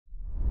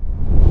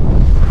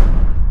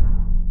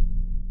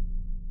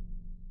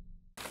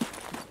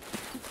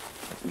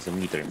He's a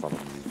meter in front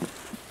of me.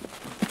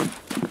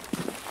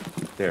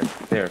 There,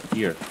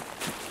 here.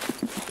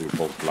 We're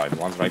both blind.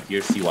 One's right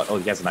here. See what? Oh,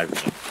 he has an ivory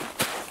ring.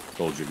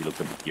 Told you he looked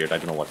a bit weird. I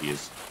don't know what he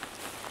is.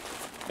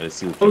 Let's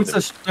see. Oh, it's a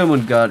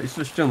Sturman guard. It's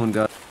a Sturman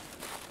guard.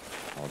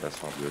 Oh,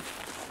 that's not good.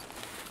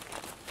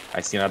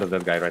 I see another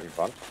dead guy right in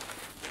front.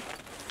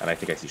 And I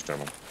think I see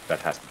Sturman. That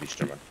has to be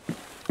Sturman.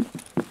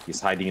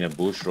 He's hiding in a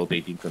bush,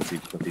 rotating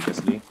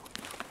continuously.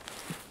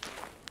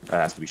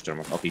 That has to be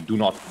Sturman. Okay, do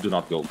not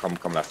go.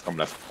 Come left.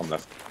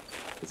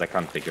 Because I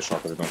can't take a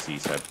shot because I don't see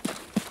his head.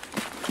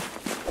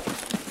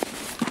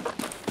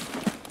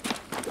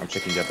 I'm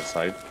checking the other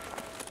side.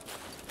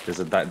 There's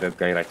a dead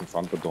guy right in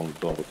front, but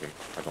don't look him.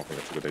 I don't think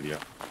that's a good idea.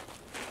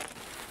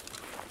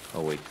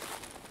 Oh wait.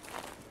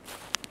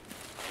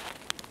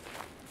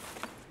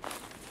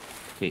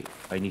 Okay,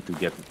 I need to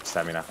get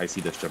stamina. I see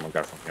the German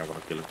guard from here. I'm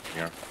gonna kill him from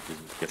here.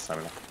 Get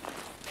stamina.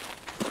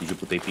 Did you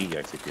put AP? Yeah,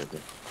 I see AP.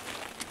 Okay.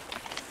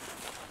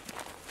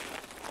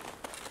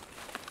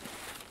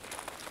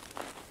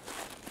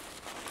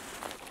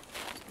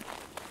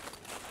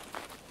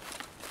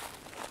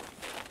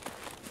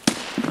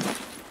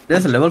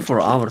 There's a level 4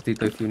 armor,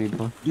 Tito, if you need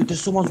one. Dude,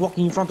 there's someone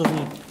walking in front of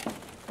me.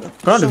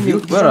 Front of you?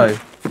 Where are you?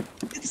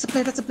 That's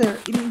a player.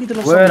 In the middle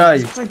of Where are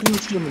you? Trying to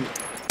reach Germany.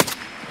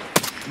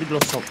 Middle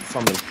of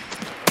something.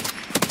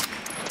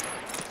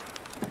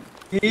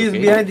 He is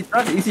behind the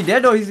truck. Is he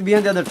dead or is he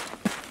behind the other?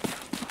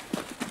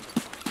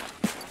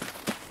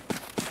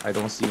 I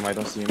don't see him.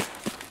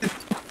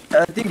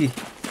 Thingy.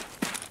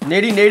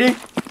 Nading.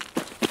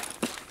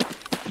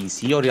 Is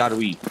he or are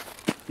we?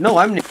 No,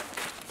 I'm nading.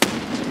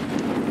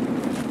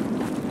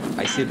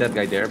 I see that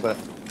guy there, but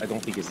I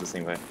don't think it's the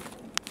same guy.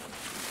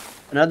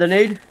 Another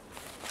nade.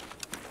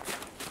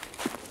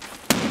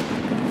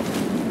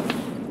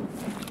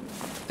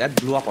 That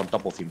blew up on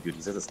top of him, dude.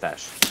 He's at a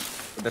stash.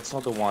 But that's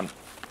not the one.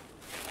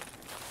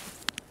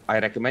 I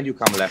recommend you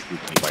come left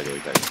with me, by the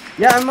way, guys.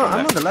 Yeah, I'm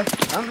on the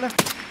left. I'm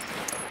left.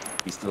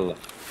 He's still...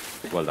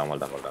 Well done.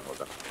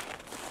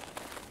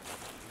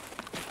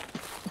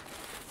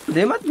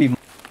 There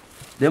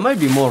might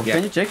be more. Yeah.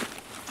 Can you check?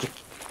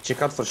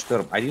 Check out for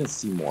Sturm. I didn't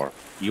see more.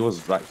 He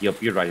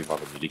appeared right in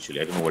front of me,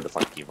 literally. I don't know where the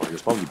fuck he came from. He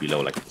was probably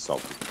below, like in the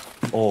south.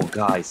 Oh,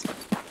 guys.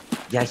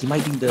 Yeah, he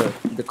might be in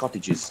the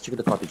cottages. Check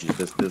the cottages.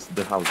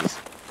 The houses.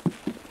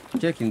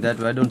 Checking that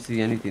way. I don't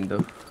see anything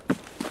though.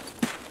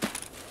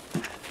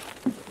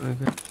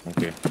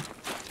 Okay.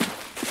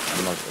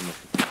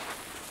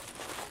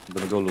 I'm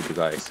gonna go loot the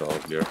guys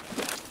out here.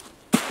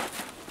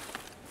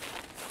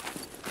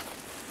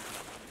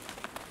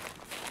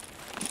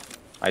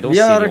 I don't see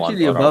anyone. We are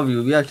actually above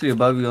you. We are actually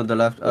above you on the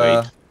left.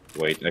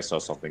 Wait, I saw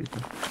something.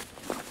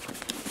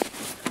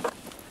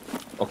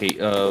 Okay,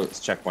 it's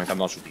checkpoint. I'm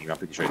not shooting him. I'm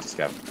pretty sure it's a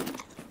scab.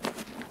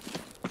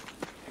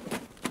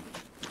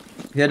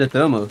 He had a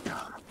thermal.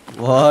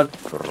 What?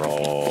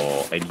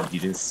 Bro, and he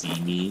didn't see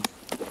me.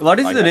 What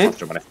is the name?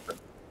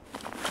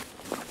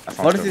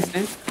 What is his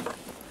name?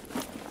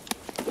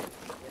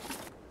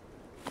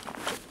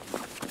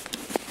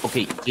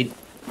 Okay,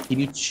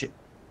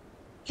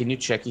 can you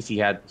check if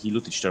he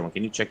looted Sturman?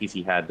 Can you check if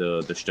he had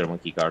the Sturman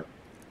key card?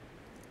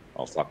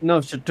 Oh fuck. No,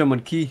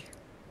 Sturman key.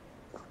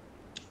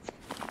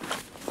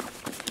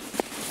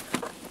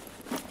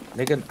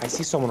 Megan, I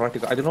see someone right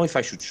there. I don't know if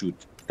I should shoot.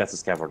 If that's a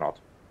scav or not.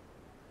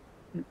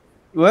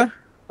 Where?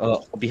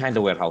 Behind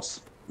the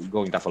warehouse.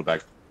 Going duffel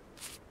bag.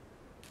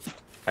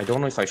 I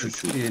don't know if I should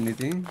shoot. See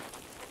anything?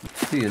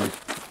 See anything?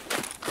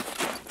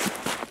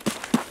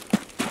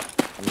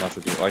 I'm not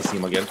shooting. Oh, I see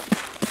him again.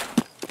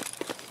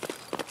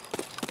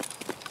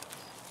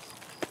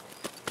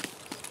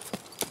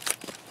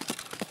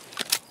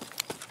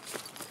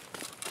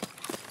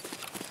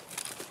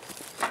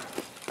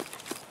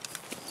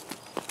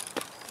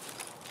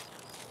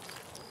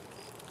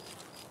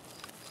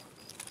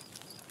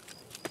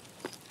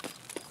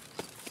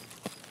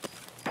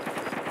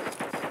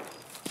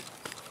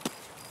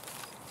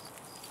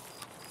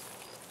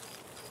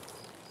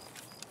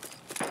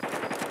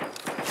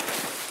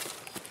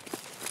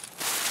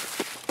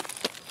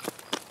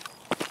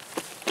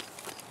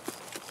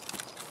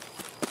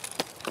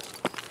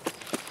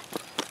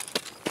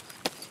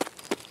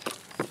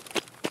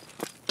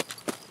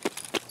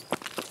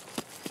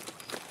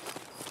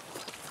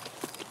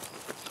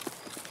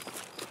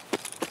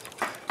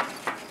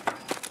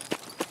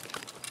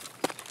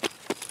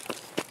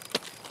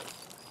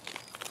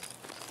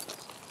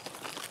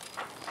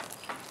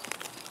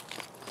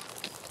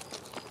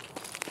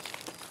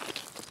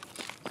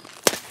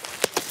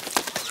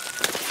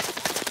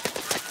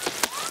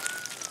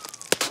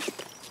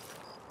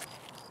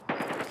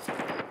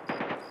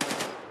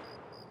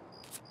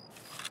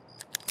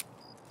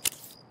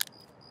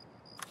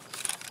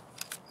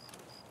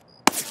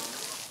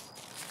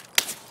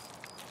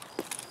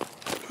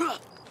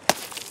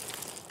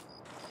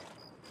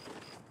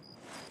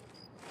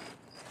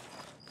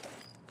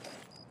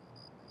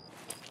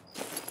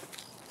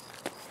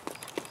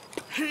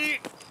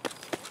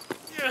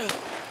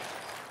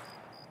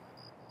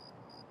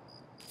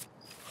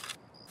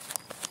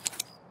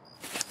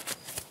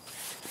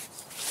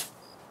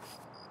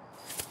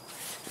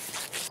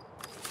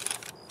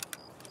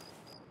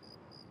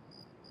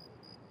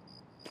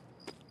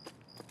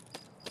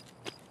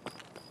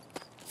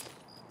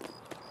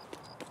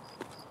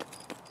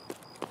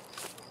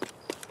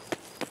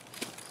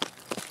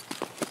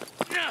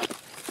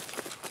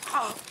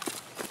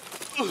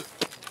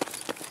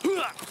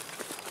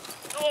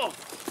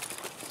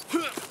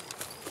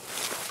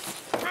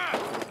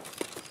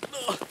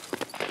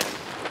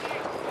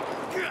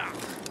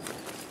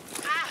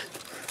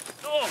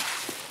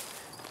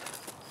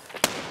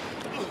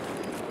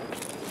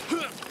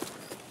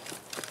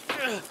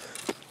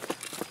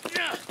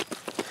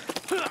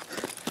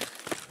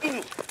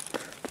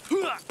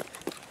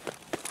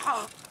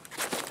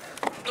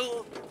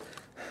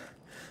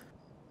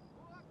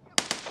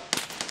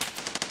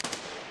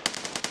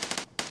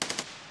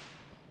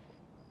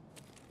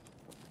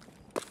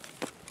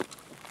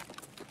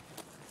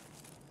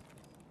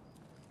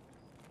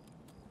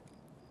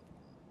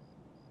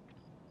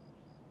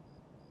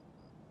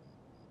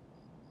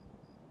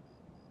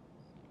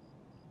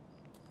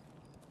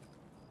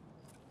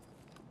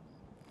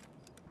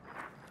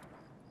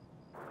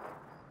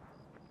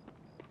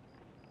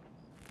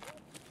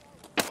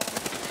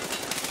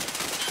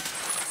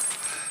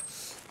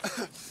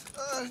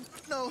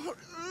 No.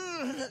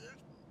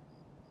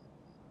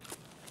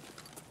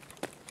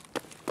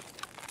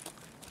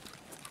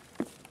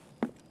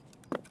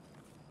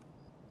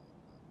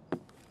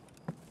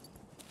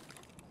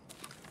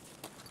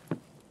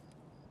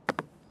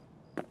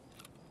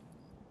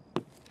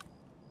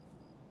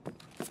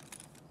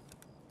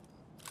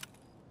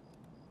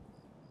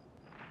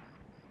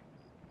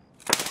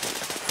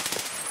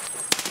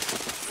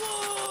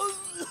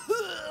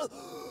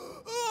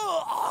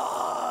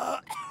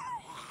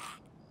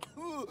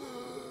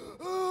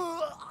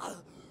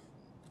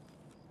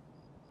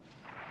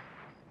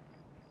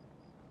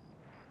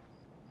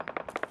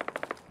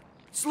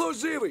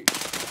 Служивый!